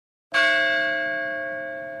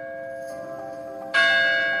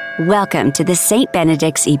Welcome to the St.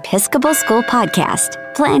 Benedict's Episcopal School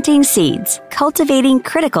podcast, planting seeds, cultivating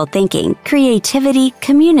critical thinking, creativity,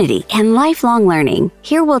 community, and lifelong learning.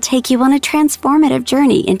 Here we'll take you on a transformative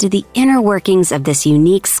journey into the inner workings of this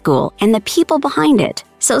unique school and the people behind it.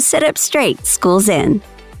 So sit up straight, school's in.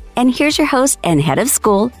 And here's your host and head of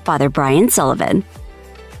school, Father Brian Sullivan.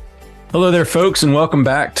 Hello there, folks, and welcome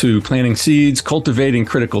back to Planting Seeds, Cultivating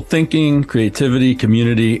Critical Thinking, Creativity,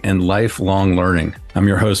 Community, and Lifelong Learning. I'm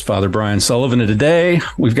your host, Father Brian Sullivan, and today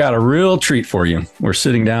we've got a real treat for you. We're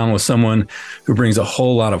sitting down with someone who brings a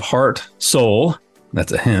whole lot of heart, soul,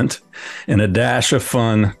 that's a hint, and a dash of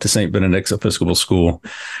fun to St. Benedict's Episcopal School.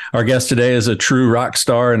 Our guest today is a true rock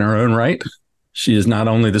star in her own right. She is not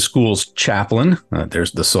only the school's chaplain,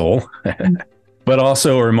 there's the soul, but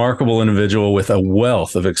also a remarkable individual with a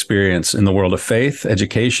wealth of experience in the world of faith,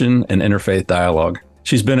 education, and interfaith dialogue.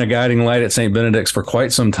 She's been a guiding light at St. Benedict's for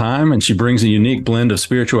quite some time, and she brings a unique blend of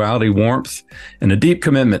spirituality, warmth, and a deep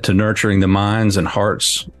commitment to nurturing the minds and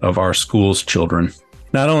hearts of our school's children.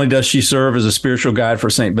 Not only does she serve as a spiritual guide for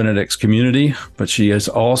St. Benedict's community, but she is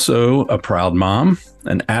also a proud mom,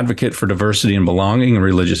 an advocate for diversity and belonging in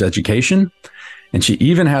religious education, and she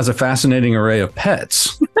even has a fascinating array of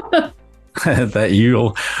pets that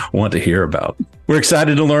you'll want to hear about. We're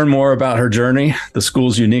excited to learn more about her journey, the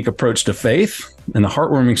school's unique approach to faith, and the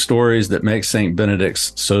heartwarming stories that make St.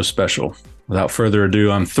 Benedict's so special. Without further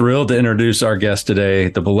ado, I'm thrilled to introduce our guest today,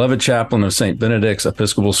 the beloved chaplain of St. Benedict's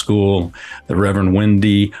Episcopal School, the Reverend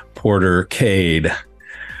Wendy Porter Cade.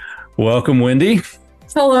 Welcome, Wendy.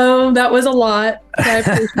 Hello, that was a lot. I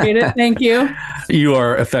appreciate it. Thank you. You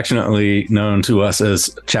are affectionately known to us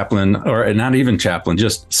as chaplain, or not even chaplain,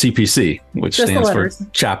 just CPC, which just stands for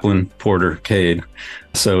Chaplain Porter Cade.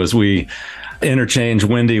 So as we interchange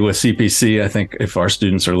Wendy with CPC, I think if our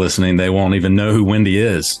students are listening, they won't even know who Wendy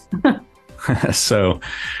is. So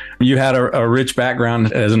you had a rich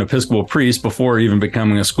background as an Episcopal priest before even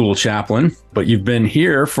becoming a school chaplain, but you've been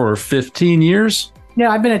here for 15 years? No,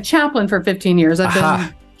 I've been a chaplain for 15 years. I've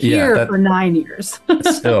been here for 9 years.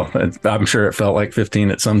 Still, I'm sure it felt like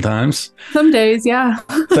 15 at some times. Some days, yeah.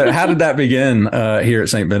 So how did that begin here at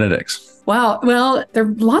St. Benedict's? Wow. Well, there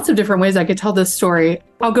are lots of different ways I could tell this story.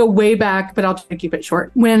 I'll go way back, but I'll try to keep it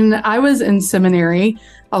short. When I was in seminary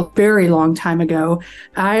a very long time ago,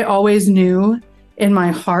 I always knew in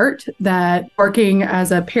my heart that working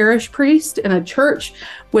as a parish priest in a church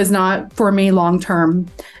was not for me long term.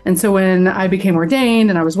 And so when I became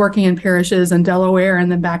ordained and I was working in parishes in Delaware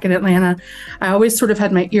and then back in Atlanta, I always sort of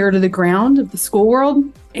had my ear to the ground of the school world.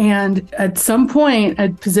 And at some point, a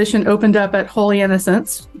position opened up at Holy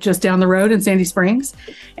Innocents just down the road in Sandy Springs.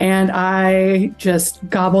 And I just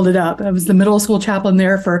gobbled it up. I was the middle school chaplain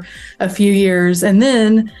there for a few years. And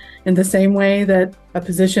then in the same way that a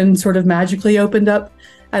position sort of magically opened up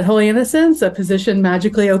at Holy Innocents, a position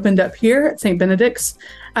magically opened up here at St. Benedict's.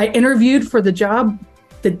 I interviewed for the job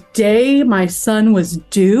the day my son was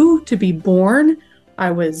due to be born.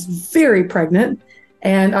 I was very pregnant,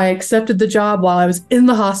 and I accepted the job while I was in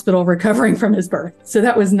the hospital recovering from his birth. So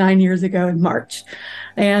that was 9 years ago in March.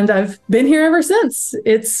 And I've been here ever since.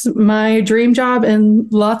 It's my dream job in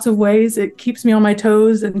lots of ways. It keeps me on my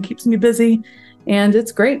toes and keeps me busy. And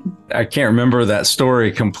it's great. I can't remember that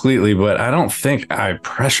story completely, but I don't think I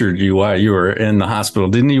pressured you while you were in the hospital.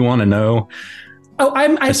 Didn't you want to know? Oh,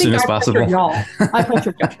 I think I pressured y'all. I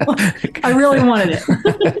pressured y'all. I really wanted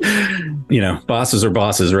it. You know, bosses are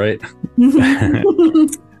bosses, right?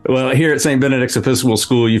 Well, here at St. Benedict's Episcopal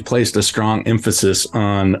School, you've placed a strong emphasis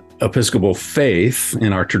on Episcopal faith.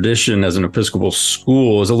 And our tradition as an Episcopal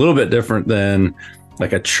school is a little bit different than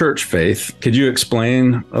like a church faith. Could you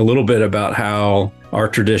explain a little bit about how our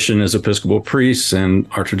tradition as Episcopal priests and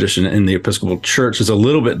our tradition in the Episcopal Church is a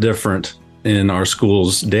little bit different in our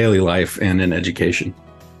school's daily life and in education?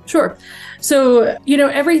 Sure. So,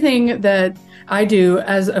 everything that I do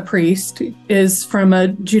as a priest is from a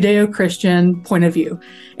Judeo-Christian point of view,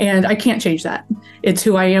 and I can't change that. It's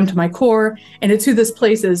who I am to my core, and it's who this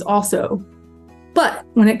place is also. But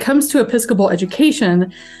when it comes to Episcopal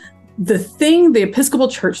education, the thing the Episcopal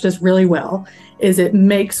Church does really well is it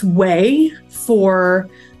makes way for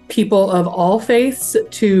people of all faiths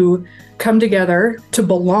to come together, to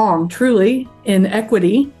belong truly in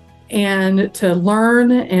equity, and to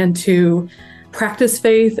learn and to practice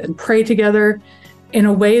faith and pray together in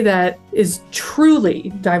a way that is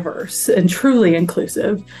truly diverse and truly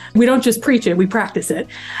inclusive. We don't just preach it, we practice it.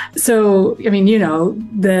 So,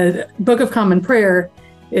 the Book of Common Prayer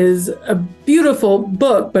is a beautiful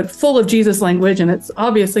book, but full of Jesus language, and it's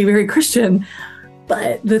obviously very Christian.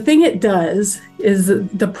 But the thing it does is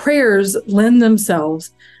the prayers lend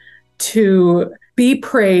themselves to be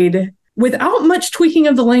prayed without much tweaking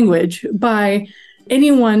of the language by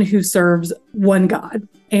anyone who serves one God.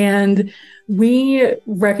 And we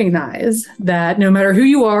recognize that no matter who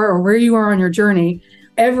you are or where you are on your journey,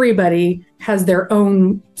 everybody has their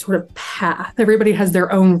own sort of path. Everybody has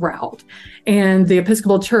their own route. And the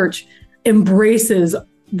Episcopal Church embraces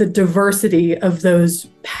the diversity of those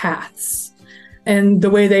paths and the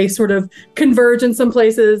way they sort of converge in some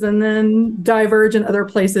places and then diverge in other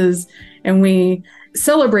places. And we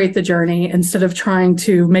celebrate the journey instead of trying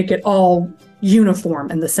to make it all uniform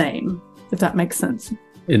and the same, if that makes sense.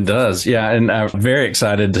 It does. Yeah. And I'm very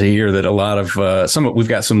excited to hear that a lot of we've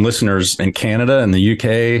got some listeners in Canada and the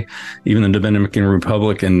UK, even the Dominican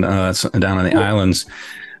Republic and down in the islands.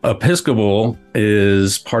 Episcopal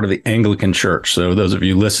is part of the Anglican Church. So those of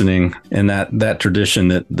you listening, and that tradition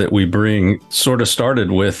that we bring sort of started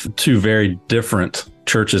with two very different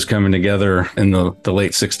churches coming together in the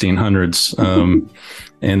late 1600s.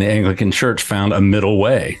 And the Anglican Church found a middle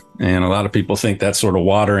way. And a lot of people think that's sort of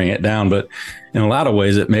watering it down. But in a lot of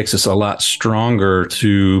ways, it makes us a lot stronger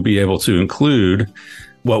to be able to include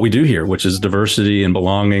what we do here, which is diversity and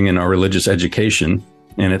belonging in our religious education.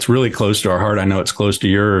 And it's really close to our heart. I know it's close to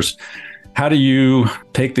yours. How do you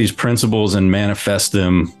take these principles and manifest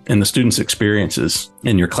them in the students' experiences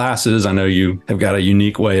in your classes? I know you have got a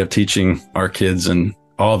unique way of teaching our kids and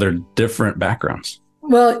all their different backgrounds.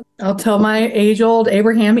 Well, I'll tell my age-old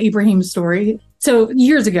Ibrahim story. So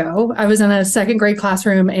years ago, I was in a second grade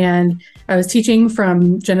classroom and I was teaching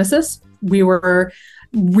from Genesis. We were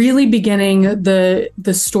really beginning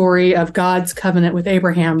the story of God's covenant with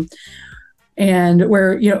Abraham, and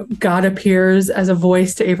where, God appears as a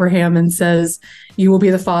voice to Abraham and says, "You will be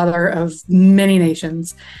the father of many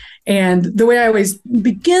nations." And the way I always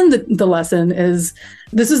begin the lesson is,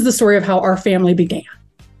 this is the story of how our family began.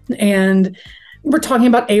 And we're talking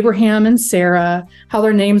about Abraham and Sarah, how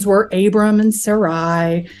their names were Abram and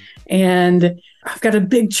Sarai. And I've got a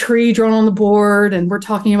big tree drawn on the board, and we're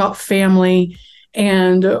talking about family.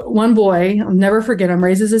 And one boy, I'll never forget him,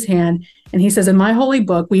 raises his hand, and he says, "In my holy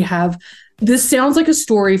book, we have, this sounds like a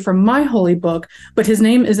story from my holy book, but his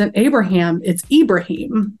name isn't Abraham, it's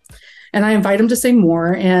Ibrahim." And I invite him to say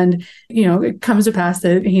more. And, it comes to pass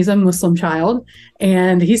that he's a Muslim child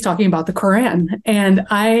and he's talking about the Quran. And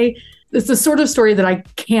it's the sort of story that I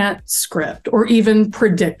can't script or even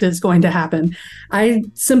predict is going to happen. I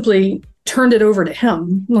simply turned it over to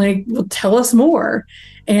him, like, "Well, tell us more."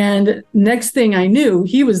 And next thing I knew,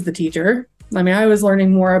 he was the teacher. I mean, I was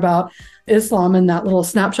learning more about Islam in that little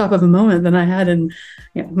snapshot of a moment than I had in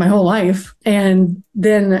my whole life. And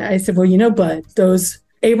then I said, "Well, bud, those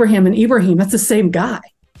Abraham and Ibrahim, that's the same guy.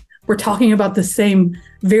 We're talking about the same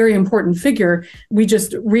very important figure. We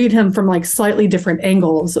just read him from like slightly different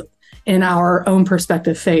angles in our own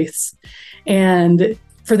perspective faiths." And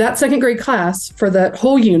for that second grade class, for that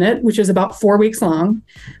whole unit, which is about 4 weeks long,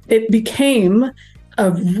 it became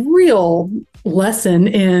a real lesson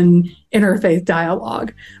in interfaith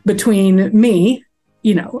dialogue between me,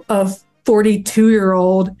 a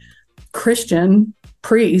 42-year-old Christian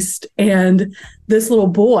priest, and this little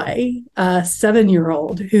boy, a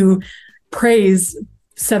 7-year-old, who prays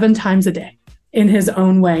 7 times a day in his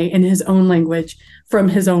own way, in his own language, from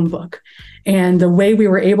his own book. And the way we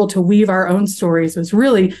were able to weave our own stories was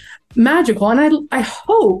really magical. And I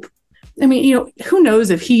hope, who knows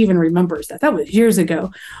if he even remembers that? That was years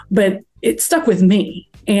ago, but it stuck with me.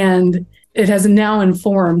 And it has now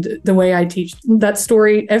informed the way I teach that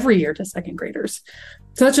story every year to second graders.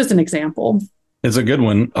 So that's just an example. It's a good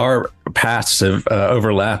one. Our paths have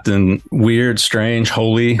overlapped in weird, strange,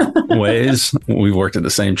 holy ways. We've worked at the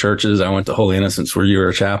same churches. I went to Holy Innocents where you were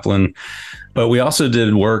a chaplain. But we also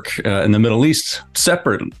did work in the Middle East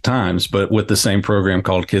separate times, but with the same program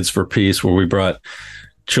called Kids for Peace, where we brought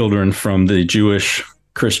children from the Jewish,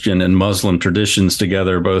 Christian, and Muslim traditions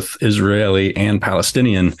together, both Israeli and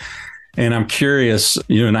Palestinian. And I'm curious,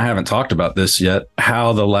 you and I haven't talked about this yet,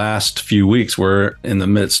 how the last few weeks were in the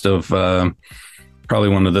midst of probably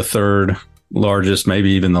one of the third largest,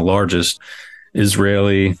 maybe even the largest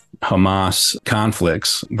Israeli Hamas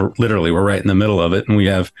conflicts. Literally, we're right in the middle of it. And we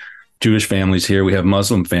have Jewish families here. We have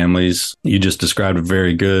Muslim families. You just described a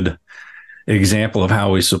very good example of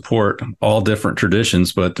how we support all different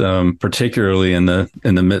traditions, but particularly in the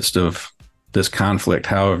midst of this conflict.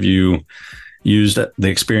 How have you used the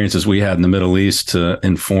experiences we had in the Middle East to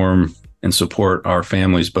inform and support our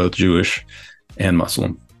families, both Jewish and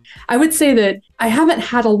Muslim? I would say that I haven't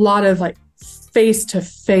had a lot of like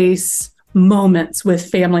face-to-face moments with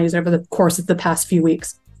families over the course of the past few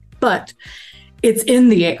weeks, but it's in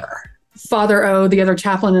the air Father O, the other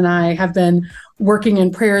chaplain, and I have been working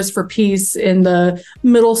in prayers for peace in the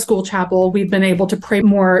middle school chapel. We've been able to pray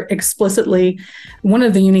more explicitly. One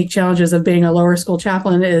of the unique challenges of being a lower school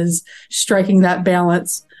chaplain is striking that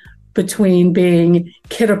balance between being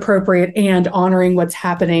kid appropriate and honoring what's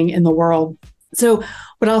happening in the world. So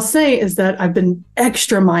what I'll say is that I've been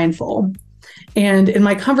extra mindful. And in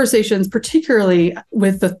my conversations, particularly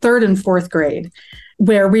with the 3rd and 4th grade,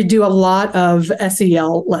 where we do a lot of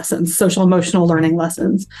SEL lessons, social emotional learning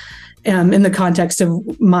lessons, in the context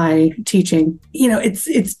of my teaching,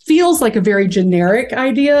 it feels like a very generic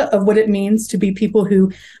idea of what it means to be people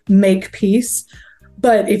who make peace.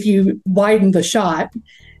 But if you widen the shot,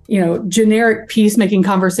 generic peacemaking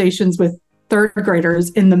conversations with 3rd graders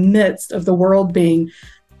in the midst of the world being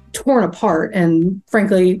torn apart and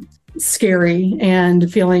frankly scary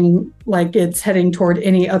and feeling like it's heading toward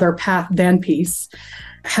any other path than peace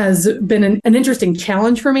has been an interesting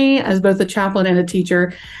challenge for me as both a chaplain and a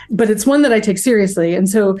teacher, but it's one that I take seriously. And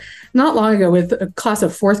so not long ago with a class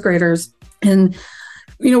of 4th graders, and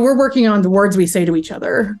we're working on the words we say to each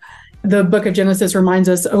other. The book of Genesis reminds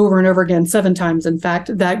us over and over again, 7 times, in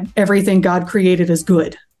fact, that everything God created is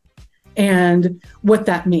good. And what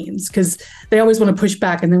that means, because they always want to push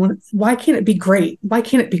back and they want, why can't it be great? Why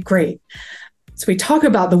can't it be great? So we talk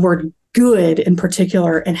about the word good in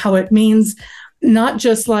particular and how it means not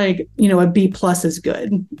just like, a B+ is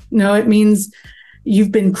good. No, it means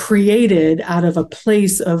you've been created out of a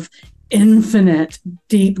place of infinite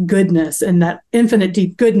deep goodness, and that infinite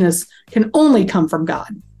deep goodness can only come from God.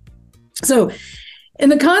 So in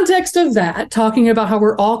the context of that, talking about how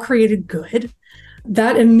we're all created good,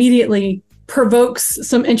 that immediately provokes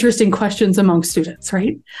some interesting questions among students,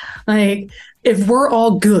 right? Like, if we're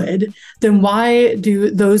all good, then why do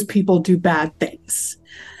those people do bad things?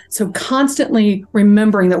 So constantly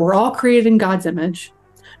remembering that we're all created in God's image,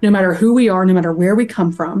 no matter who we are, no matter where we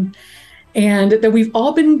come from, and that we've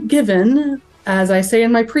all been given, as I say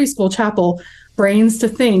in my preschool chapel, brains to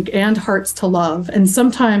think and hearts to love. And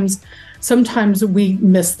sometimes we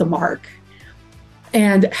miss the mark.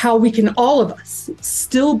 And how we can, all of us,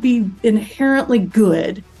 still be inherently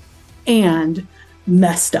good and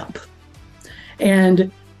messed up.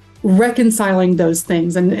 And reconciling those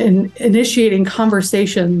things and initiating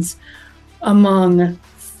conversations among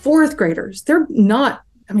 4th graders. They're 9.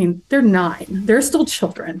 They're still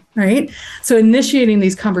children, right? So initiating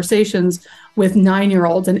these conversations with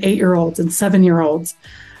 9-year-olds and 8-year-olds and 7-year-olds,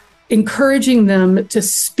 encouraging them to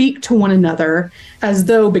speak to one another as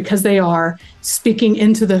though, because they are speaking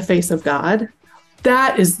into the face of God,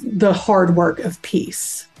 that is the hard work of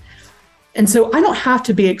peace. And so I don't have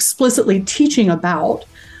to be explicitly teaching about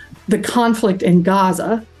the conflict in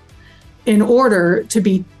Gaza in order to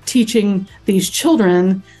be teaching these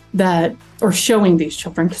children or showing these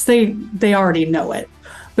children, because they already know it,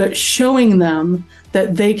 but showing them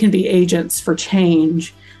that they can be agents for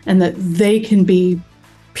change and that they can be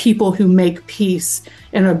people who make peace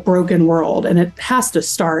in a broken world. And it has to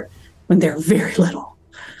start when they're very little.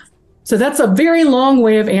 So that's a very long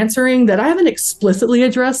way of answering that I haven't explicitly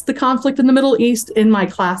addressed the conflict in the Middle East in my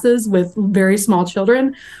classes with very small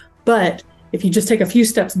children. But if you just take a few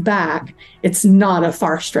steps back, it's not a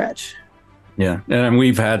far stretch. Yeah. And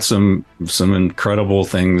we've had some incredible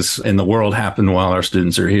things in the world happen while our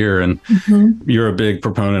students are here. And you're a big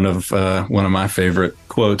proponent of one of my favorite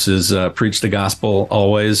quotes is preach the gospel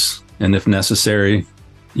always. And if necessary,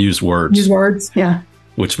 use words. Use words. Yeah.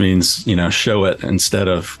 Which means, show it instead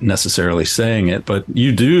of necessarily saying it. But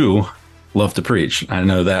you do love to preach. I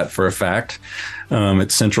know that for a fact.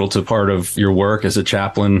 It's central to part of your work as a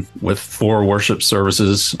chaplain with 4 worship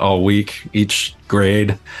services all week, each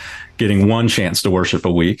grade getting 1 chance to worship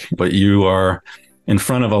a week, but you are in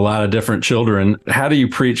front of a lot of different children. How do you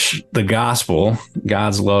preach the gospel,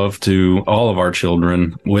 God's love to all of our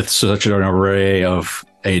children with such an array of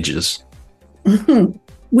ages?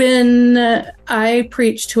 When I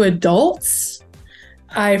preach to adults,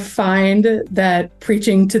 I find that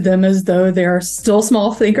preaching to them as though they're still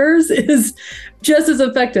small thinkers is just as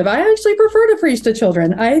effective. I actually prefer to preach to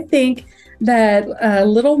children. I think that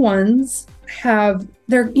little ones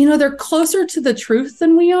they're closer to the truth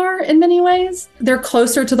than we are in many ways. They're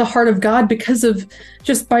closer to the heart of God because of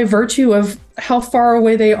just by virtue of how far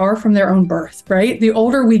away they are from their own birth, right? The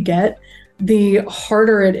older we get, the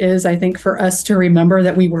harder it is, I think, for us to remember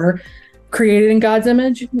that we were created in God's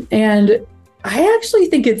image. And I actually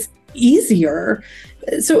think it's easier.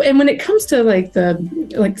 So, and when it comes to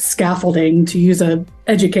like scaffolding, to use a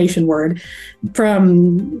education word,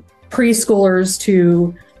 from preschoolers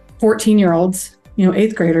to 14-year-olds,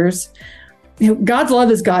 8th graders, God's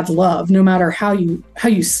love is God's love, no matter how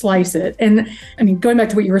you slice it. And I mean, going back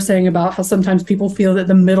to what you were saying about how sometimes people feel that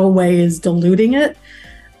the middle way is diluting it,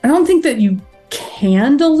 I don't think that you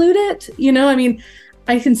can dilute it. I mean,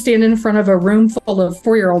 I can stand in front of a room full of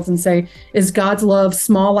 4-year-olds and say, is God's love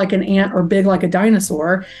small like an ant or big like a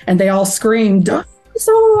dinosaur? And they all scream,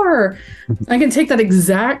 dinosaur. I can take that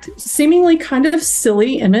exact seemingly kind of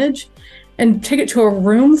silly image and take it to a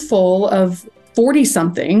room full of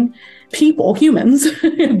 40-something people, humans,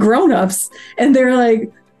 grown-ups, and they're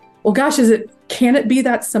like, well, gosh, can it be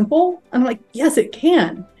that simple? I'm like, yes, it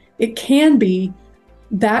can. It can be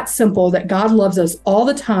that simple, that God loves us all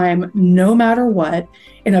the time, no matter what,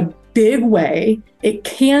 in a big way. It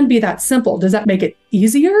can be that simple. Does that make it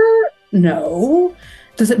easier? No.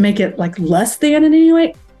 Does it make it like less than in any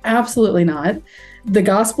way? Absolutely not. The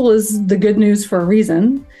gospel is the good news for a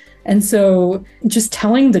reason. And so just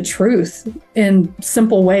telling the truth in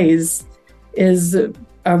simple ways is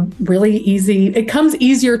a really easy, it comes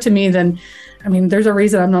easier to me than, I mean, there's a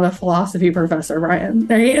reason I'm not a philosophy professor, Ryan,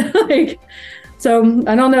 right? So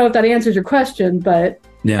I don't know if that answers your question, but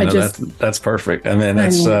yeah, that's perfect. I mean,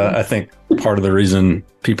 that's I think part of the reason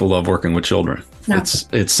people love working with children. Yeah.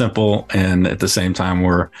 It's simple, and at the same time,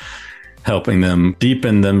 we're helping them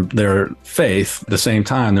deepen their faith. At the same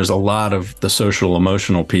time, there's a lot of the social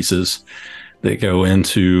emotional pieces that go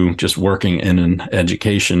into just working in an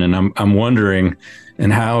education. And I'm wondering,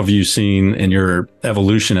 and how have you seen in your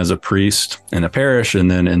evolution as a priest in a parish and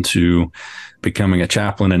then into becoming a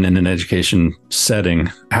chaplain and in an education setting,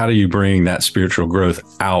 how do you bring that spiritual growth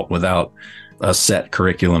out without a set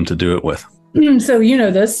curriculum to do it with? So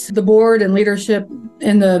the board and leadership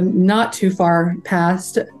in the not too far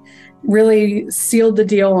past really sealed the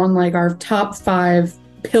deal on like our top 5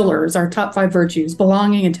 pillars, our top 5 virtues: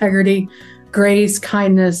 belonging, integrity, grace,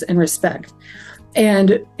 kindness, and respect.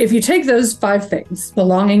 And if you take those 5 things,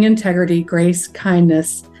 belonging, integrity, grace,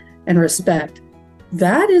 kindness, and respect,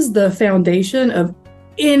 that is the foundation of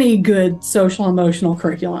any good social emotional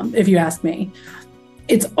curriculum, if you ask me.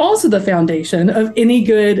 It's also the foundation of any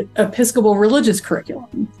good Episcopal religious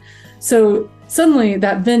curriculum. So suddenly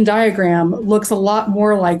that Venn diagram looks a lot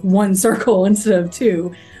more like one circle instead of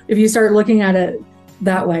 2, if you start looking at it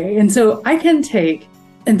that way. And so I can take,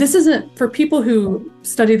 and this isn't for people who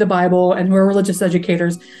study the Bible and who are religious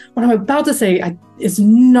educators, what I'm about to say is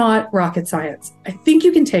not rocket science. I think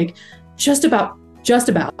you can take just about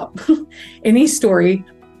any story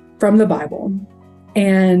from the Bible,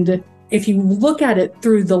 and if you look at it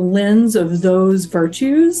through the lens of those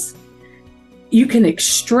virtues, you can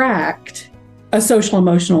extract a social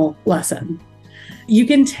emotional lesson. You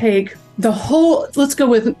can take the whole, let's go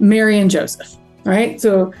with Mary and Joseph, right?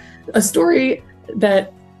 So a story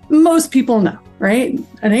that most people know, right?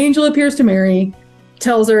 An angel appears to Mary,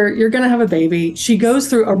 tells her, you're going to have a baby. She goes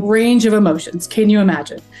through a range of emotions. Can you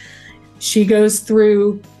imagine? She goes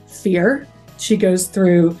through fear. She goes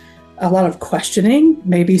through a lot of questioning,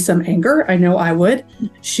 maybe some anger. I know I would.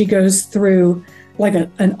 She goes through like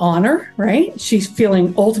an honor, right? She's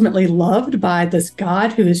feeling ultimately loved by this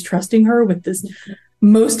God who is trusting her with this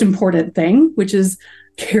most important thing, which is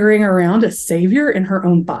carrying around a savior in her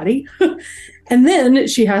own body. And then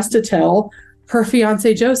she has to tell her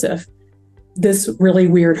fiance, Joseph, this really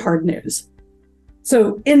weird, hard news.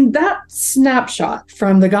 So in that snapshot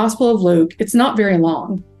from the Gospel of Luke, it's not very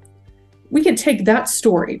long. We could take that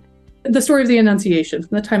story, the story of the Annunciation,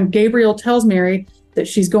 from the time Gabriel tells Mary that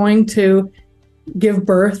she's going to give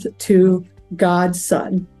birth to God's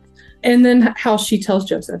son, and then how she tells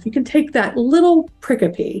Joseph. You can take that little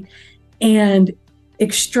pericope and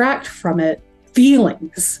extract from it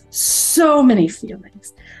feelings, so many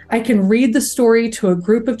feelings. I can read the story to a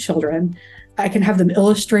group of children. I can have them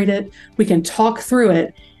illustrate it. We can talk through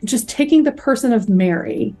it. Just taking the person of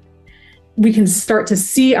Mary, we can start to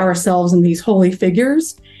see ourselves in these holy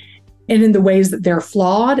figures and in the ways that they're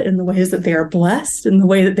flawed, in the ways that they are blessed, in the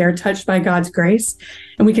way that they're touched by God's grace.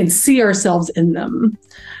 And we can see ourselves in them.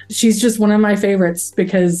 She's just one of my favorites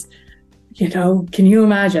because, can you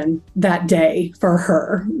imagine that day for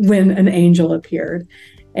her when an angel appeared?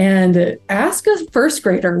 And ask a first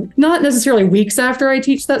grader, not necessarily weeks after I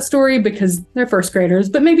teach that story because they're first graders,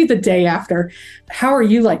 but maybe the day after, how are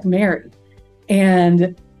you like Mary?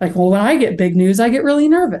 And like, well, when I get big news, I get really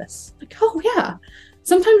nervous. Like, oh yeah.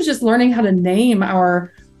 Sometimes just learning how to name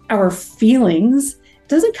our feelings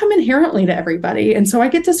doesn't come inherently to everybody. And so I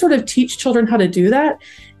get to sort of teach children how to do that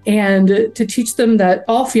and to teach them that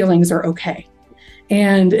all feelings are okay.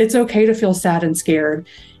 And it's okay to feel sad and scared.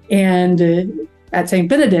 And at St.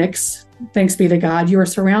 Benedicts, thanks be to God, you are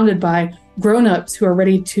surrounded by grown-ups who are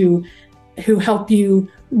ready who help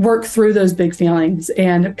you work through those big feelings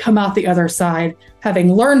and come out the other side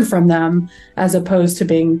having learned from them as opposed to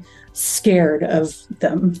being scared of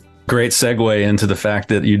them. Great segue into the fact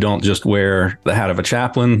that you don't just wear the hat of a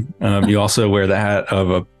chaplain. You also wear the hat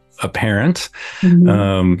of a parent.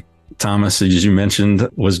 Mm-hmm. Thomas, as you mentioned,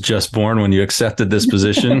 was just born when you accepted this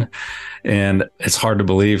position. And it's hard to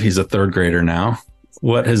believe he's a third grader now.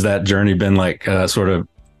 What has that journey been like, sort of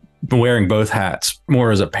wearing both hats,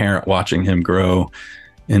 more as a parent, watching him grow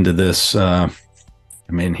into this?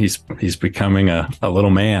 He's becoming a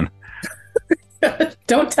little man.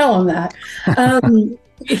 Don't tell him that.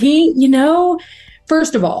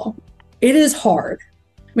 First of all, it is hard.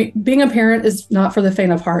 Being a parent is not for the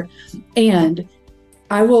faint of heart. And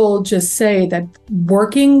I will just say that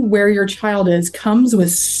working where your child is comes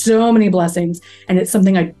with so many blessings. And it's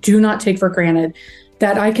something I do not take for granted.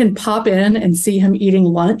 That I can pop in and see him eating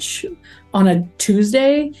lunch on a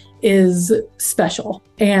Tuesday is special.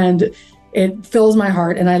 And it fills my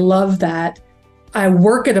heart. And I love that I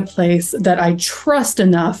work at a place that I trust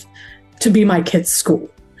enough to be my kid's school,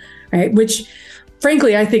 right? Which,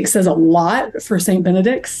 frankly, I think says a lot for St.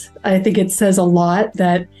 Benedict's. I think it says a lot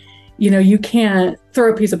that, you can't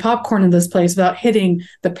throw a piece of popcorn in this place without hitting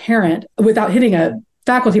a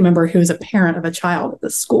faculty member who is a parent of a child at the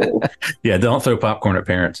school. Yeah, don't throw popcorn at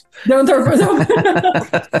parents. Don't throw.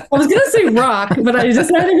 I was going to say rock, but I just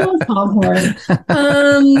had to go with popcorn.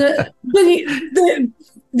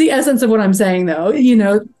 The essence of what I'm saying, though,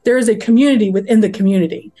 there is a community within the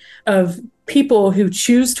community of people who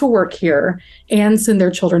choose to work here and send their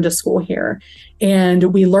children to school here.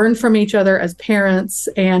 And we learn from each other as parents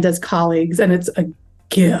and as colleagues, and it's a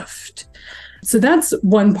gift. So that's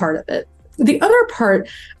one part of it. The other part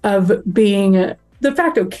of being the de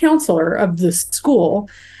facto counselor of the school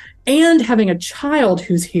and having a child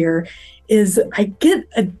who's here is I get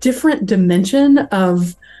a different dimension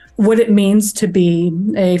of what it means to be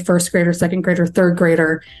a first grader, second grader, third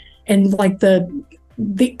grader, and like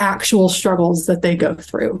the actual struggles that they go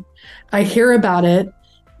through. I hear about it,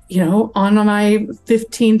 on my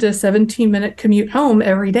 15 to 17 minute commute home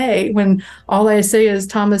every day when all I say is,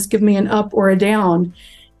 Thomas, give me an up or a down.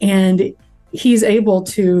 And he's able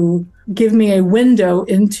to give me a window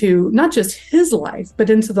into not just his life, but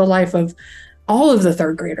into the life of all of the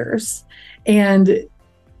third graders. And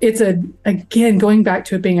it's again, going back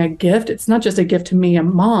to it being a gift. It's not just a gift to me, a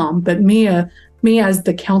mom, but me as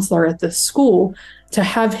the counselor at the school to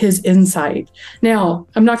have his insight. Now,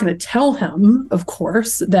 I'm not going to tell him, of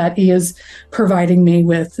course, that he is providing me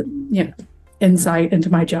with, insight into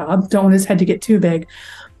my job. Don't want his head to get too big.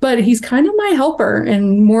 But he's kind of my helper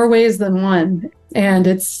in more ways than one. And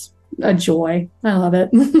it's a joy. I love it.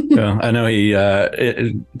 Well, I know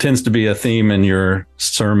it tends to be a theme in your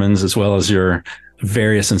sermons as well as your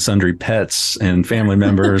various and sundry pets and family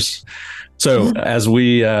members. So as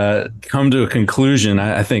we come to a conclusion,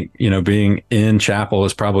 I think, being in chapel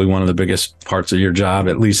is probably one of the biggest parts of your job,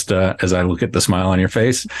 at least as I look at the smile on your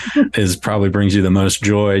face, is probably brings you the most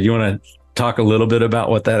joy. You want to talk a little bit about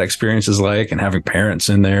what that experience is like and having parents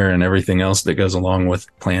in there and everything else that goes along with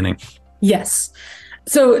planning? Yes.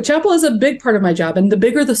 So chapel is a big part of my job, and the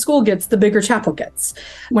bigger the school gets, the bigger chapel gets.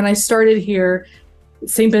 When I started here,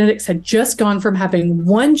 St. Benedict's had just gone from having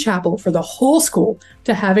one chapel for the whole school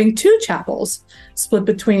to having two chapels split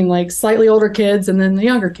between like slightly older kids and then the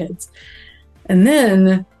younger kids. And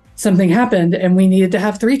then something happened and we needed to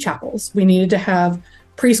have three chapels. We needed to have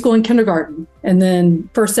preschool and kindergarten, and then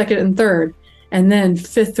first, second, and third, and then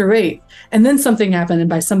fifth through eighth. And then something happened. And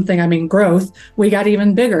by something, I mean growth. We got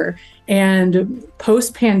even bigger. And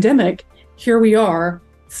post-pandemic, here we are,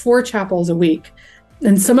 4 chapels a week.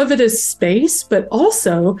 And some of it is space, but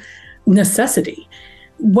also necessity.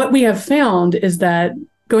 What we have found is that,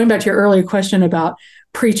 going back to your earlier question about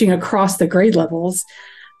preaching across the grade levels,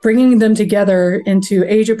 bringing them together into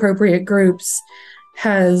age-appropriate groups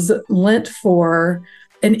has lent for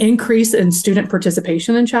an increase in student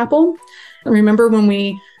participation in chapel. Remember when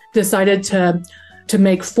we decided to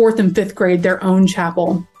make 4th and 5th grade their own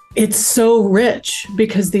chapel? It's so rich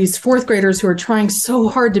because these 4th graders who are trying so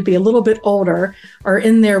hard to be a little bit older are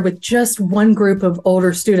in there with just one group of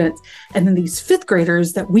older students. And then these 5th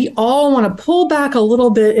graders that we all want to pull back a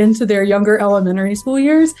little bit into their younger elementary school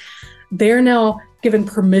years, they're now given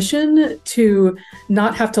permission to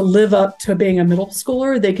not have to live up to being a middle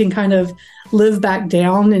schooler. They can kind of live back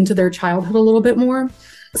down into their childhood a little bit more.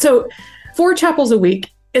 So 4 chapels a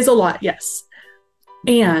week is a lot, yes.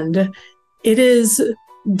 And it is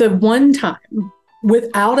the one time,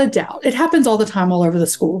 without a doubt, it happens all the time all over the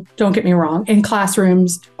school, don't get me wrong, in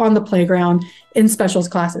classrooms, on the playground, in specials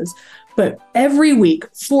classes. But every week,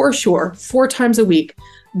 for sure, 4 times a week,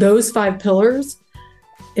 those 5 pillars,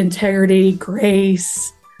 integrity,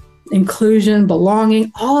 grace, inclusion,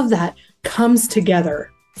 belonging, all of that comes together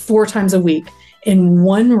 4 times a week in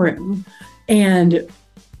one room. And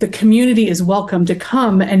the community is welcome to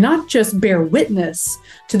come and not just bear witness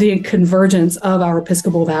to the convergence of our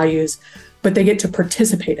Episcopal values, but they get to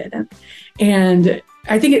participate in it. And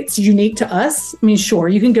I think it's unique to us. I mean, sure,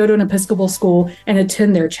 you can go to an Episcopal school and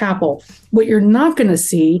attend their chapel. What you're not going to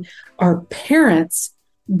see are parents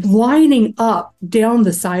lining up down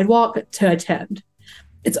the sidewalk to attend.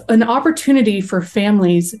 It's an opportunity for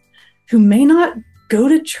families who may not go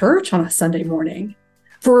to church on a Sunday morning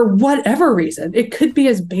for whatever reason. It could be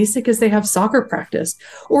as basic as they have soccer practice,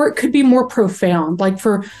 or it could be more profound, like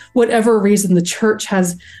for whatever reason the church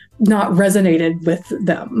has not resonated with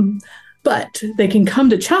them. But they can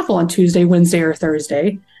come to chapel on Tuesday, Wednesday, or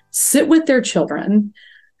Thursday, sit with their children,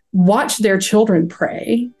 watch their children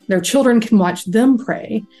pray. Their children can watch them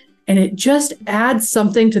pray. And it just adds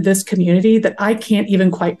something to this community that I can't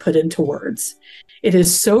even quite put into words. It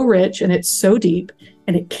is so rich and it's so deep,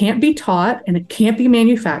 and it can't be taught and it can't be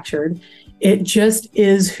manufactured. It just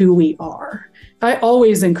is who we are. I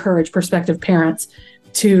always encourage prospective parents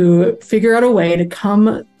to figure out a way to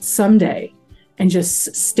come someday and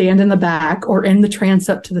just stand in the back or in the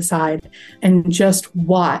transept to the side and just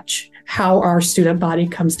watch how our student body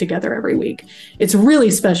comes together every week. It's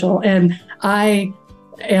really special. And I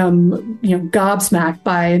am, gobsmacked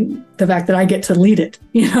by the fact that I get to lead it.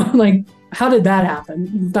 Like, how did that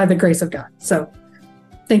happen? By the grace of God. So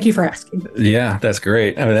thank you for asking. Yeah, that's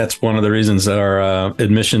great. I mean, that's one of the reasons that our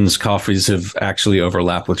admissions coffees have actually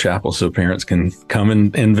overlapped with chapel, so parents can come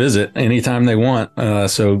and visit anytime they want.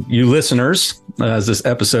 So you listeners, as this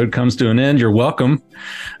episode comes to an end, you're welcome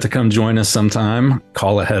to come join us sometime.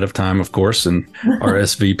 Call ahead of time, of course, and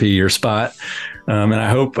RSVP your spot. And I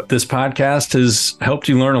hope this podcast has helped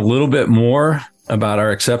you learn a little bit more about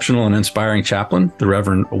our exceptional and inspiring chaplain, the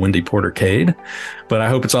Reverend Wendy Porter Cade. But I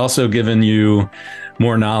hope it's also given you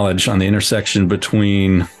more knowledge on the intersection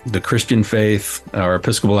between the Christian faith, our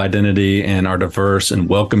Episcopal identity, and our diverse and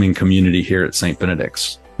welcoming community here at St.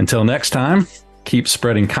 Benedict's. Until next time, keep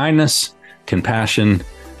spreading kindness, compassion,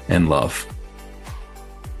 and love.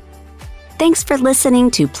 Thanks for listening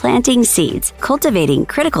to Planting Seeds, Cultivating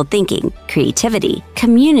Critical Thinking, Creativity,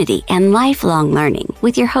 Community, and Lifelong Learning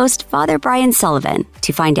with your host, Father Brian Sullivan.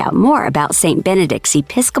 To find out more about St. Benedict's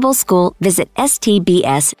Episcopal School, visit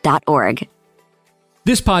stbs.org.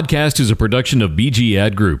 This podcast is a production of BG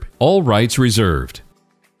Ad Group. All rights reserved.